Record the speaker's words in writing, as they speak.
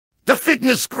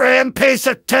fitness gram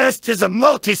pacer test is a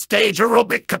multi-stage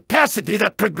aerobic capacity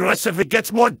that progressively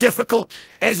gets more difficult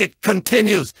as it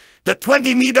continues. The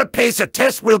 20-meter pacer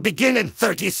test will begin in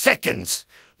 30 seconds.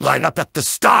 Line up at the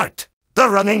start. The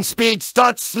running speed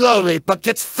starts slowly but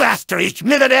gets faster each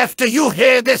minute after you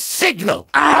hear this signal.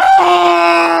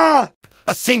 Ah!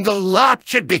 A single lap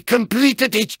should be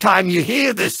completed each time you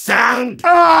hear this sound.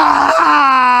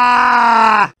 Ah!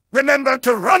 Remember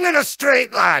to run in a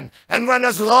straight line and run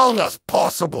as long as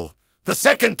possible. The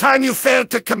second time you fail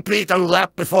to complete a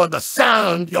lap before the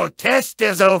sound, your test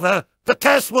is over. The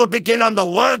test will begin on the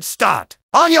word start.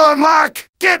 On your mark,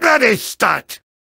 get ready, start.